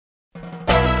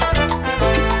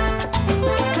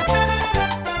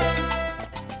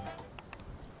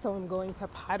So I'm going to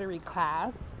pottery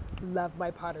class. Love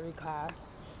my pottery class.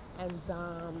 And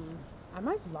I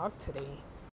might vlog today.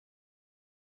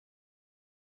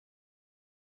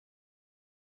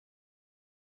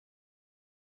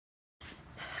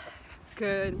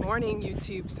 Good morning,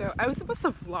 YouTube. So I was supposed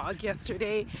to vlog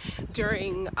yesterday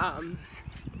during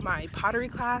my pottery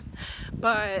class,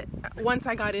 but once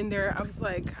I got in there, I was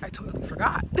like, I totally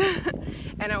forgot.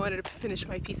 And I wanted to finish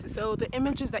my pieces. So the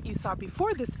images that you saw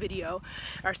before this video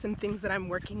are some things that I'm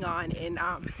working on in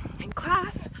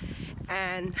class,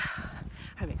 and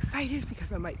I'm excited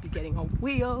because I might be getting a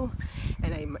wheel,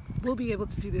 and I will be able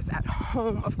to do this at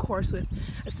home, of course, with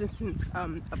assistance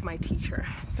of my teacher.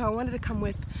 So I wanted to come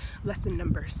with lesson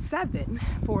number 7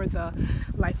 for the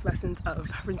life lessons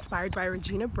inspired by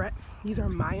Regina Brett. These are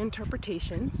my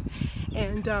interpretations,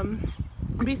 and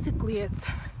basically it's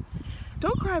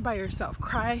don't cry by yourself,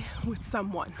 cry with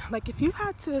someone. Like if you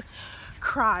had to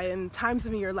cry in times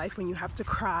in your life when you have to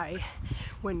cry,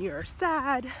 when you're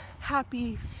sad,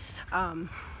 happy,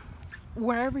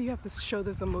 wherever you have to show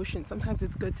this emotion, sometimes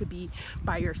it's good to be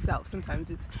by yourself.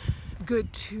 Sometimes it's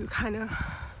good to kind of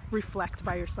reflect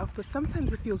by yourself, but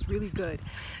sometimes it feels really good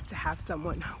to have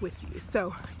someone with you.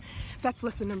 So that's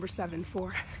lesson number 7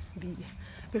 for the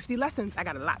 50 lessons. I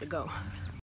got a lot to go.